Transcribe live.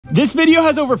This video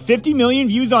has over 50 million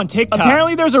views on TikTok.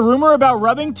 Apparently, there's a rumor about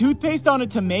rubbing toothpaste on a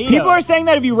tomato. People are saying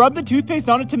that if you rub the toothpaste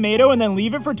on a tomato and then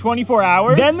leave it for 24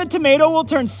 hours, then the tomato will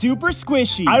turn super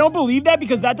squishy. I don't believe that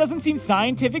because that doesn't seem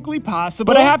scientifically possible,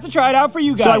 but I have to try it out for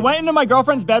you guys. So I went into my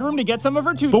girlfriend's bedroom to get some of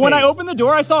her toothpaste. But when I opened the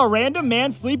door, I saw a random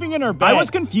man sleeping in her bed. I was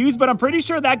confused, but I'm pretty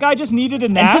sure that guy just needed a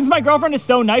nap. And since my girlfriend is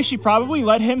so nice, she probably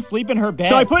let him sleep in her bed.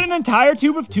 So I put an entire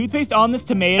tube of toothpaste on this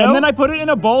tomato, and then I put it in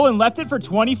a bowl and left it for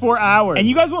 24 hours. And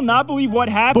you guys will not believe what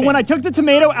happened. But when I took the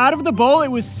tomato out of the bowl, it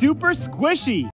was super squishy.